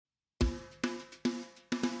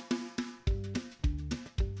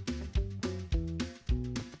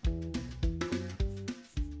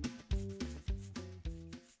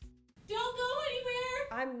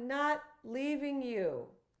I'm not leaving you.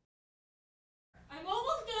 I'm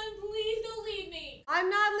almost done. Please don't leave me.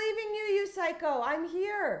 I'm not leaving you, you psycho. I'm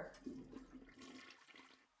here.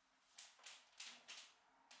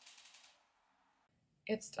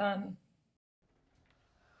 It's done.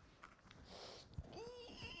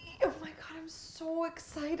 Oh my God, I'm so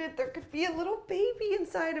excited. There could be a little baby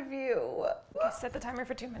inside of you. Okay, set the timer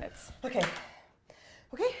for 2 minutes. Okay.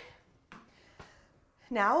 Okay.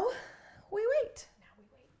 Now we wait.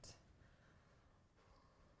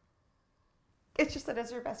 It's just that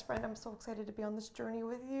as your best friend, I'm so excited to be on this journey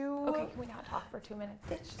with you. Okay, can we not talk for 2 minutes?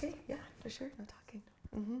 Okay, yeah, for sure. No talking.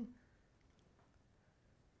 Mm-hmm.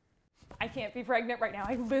 I can't be pregnant right now.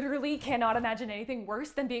 I literally cannot imagine anything worse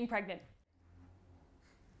than being pregnant.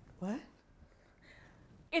 What?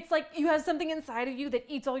 It's like you have something inside of you that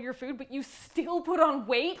eats all your food, but you still put on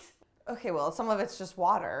weight. Okay, well, some of it's just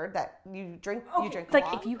water that you drink. Okay, You drink it's a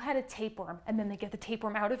like lot. if you had a tapeworm and then they get the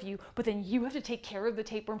tapeworm out of you, but then you have to take care of the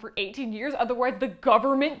tapeworm for 18 years, otherwise the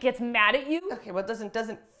government gets mad at you. Okay, well, it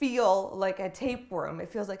doesn't feel like a tapeworm. It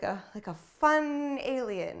feels like a fun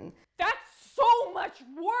alien. That's so much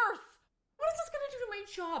worse. What is this gonna do to my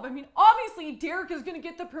job? I mean, obviously Derek is gonna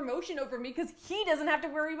get the promotion over me because he doesn't have to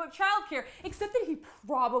worry about childcare, except that he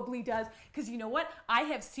probably does. Because you know what? I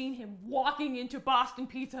have seen him walking into Boston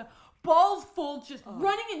Pizza, balls full, just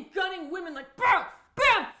running and gunning women like bam,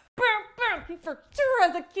 bam, bam, bam. He for sure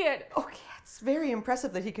as a kid. Okay, it's very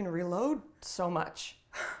impressive that he can reload so much.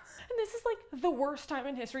 And this is like the worst time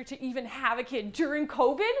in history to even have a kid during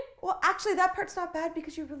COVID. Well, actually, that part's not bad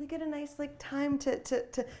because you really get a nice time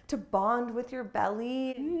to bond with your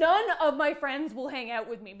belly. None of my friends will hang out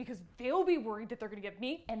with me because they'll be worried that they're gonna get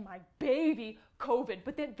me and my baby COVID,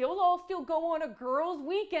 but then they'll all still go on a girls'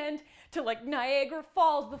 weekend to like Niagara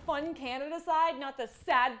Falls, the fun Canada side, not the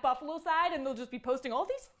sad Buffalo side, and they'll just be posting all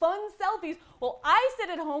these fun selfies while I sit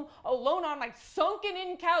at home alone on my sunken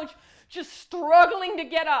in couch, just struggling to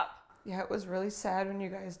get up. Yeah, it was really sad when you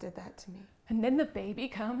guys did that to me. And then the baby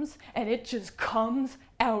comes and it just comes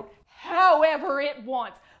out however it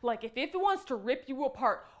wants. Like if it wants to rip you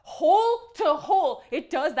apart, hole to hole, it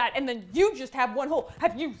does that. And then you just have one hole.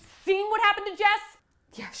 Have you seen what happened to Jess?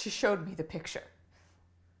 Yeah, she showed me the picture.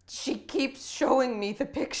 She keeps showing me the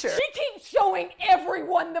picture. She keeps showing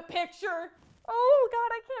everyone the picture. Oh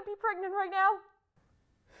God, I can't be pregnant right now.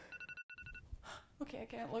 Okay, I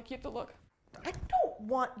can't look. You have to look. I don't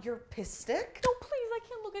want your piss stick. No, please, I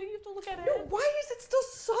can't look at it. You have to look at it. No, why is it still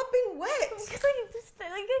sopping wet? Because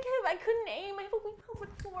I couldn't aim. I have a weak pelvic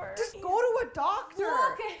floor. Just go to a doctor.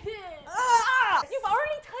 Look at it. Ah! You've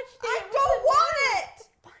already touched it. I don't want it.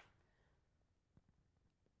 Fine.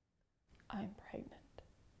 I'm pregnant.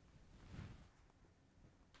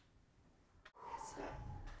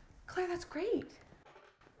 Claire, that's great.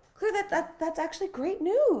 Claire, that's actually great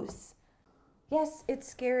news. Yes, it's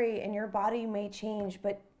scary and your body may change,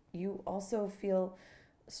 but you also feel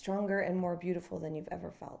stronger and more beautiful than you've ever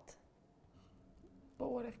felt.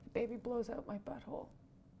 But what if the baby blows out my butthole?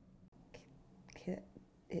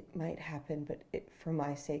 It might happen, but for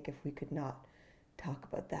my sake, if we could not talk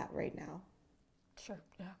about that right now. Sure,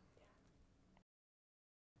 yeah.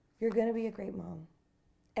 You're gonna be a great mom.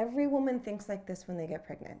 Every woman thinks like this when they get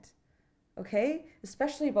pregnant, okay?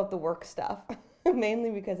 Especially about the work stuff,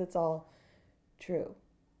 mainly because it's all true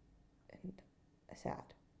and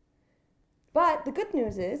sad. But the good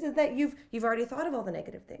news is that you've already thought of all the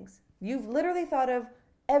negative things. You've literally thought of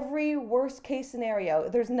every worst case scenario.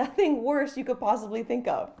 There's nothing worse you could possibly think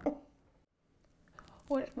of.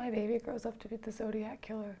 What if my baby grows up to be the Zodiac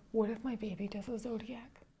killer? What if my baby does a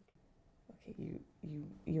Zodiac? Okay,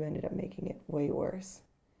 you ended up making it way worse.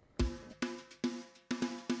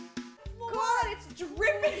 God, it's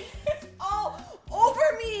dripping. It's all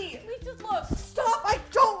over me. Please just look. Stop, I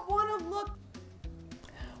don't want to look.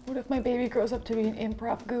 What if my baby grows up to be an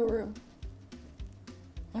improv guru?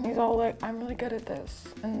 And he's all like, I'm really good at this.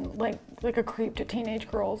 And like a creep to teenage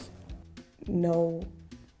girls. No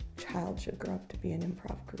child should grow up to be an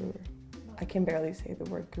improv guru. I can barely say the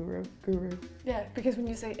word guru. Yeah, because when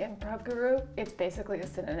you say improv guru, it's basically a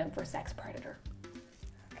synonym for sex predator.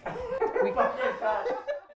 We can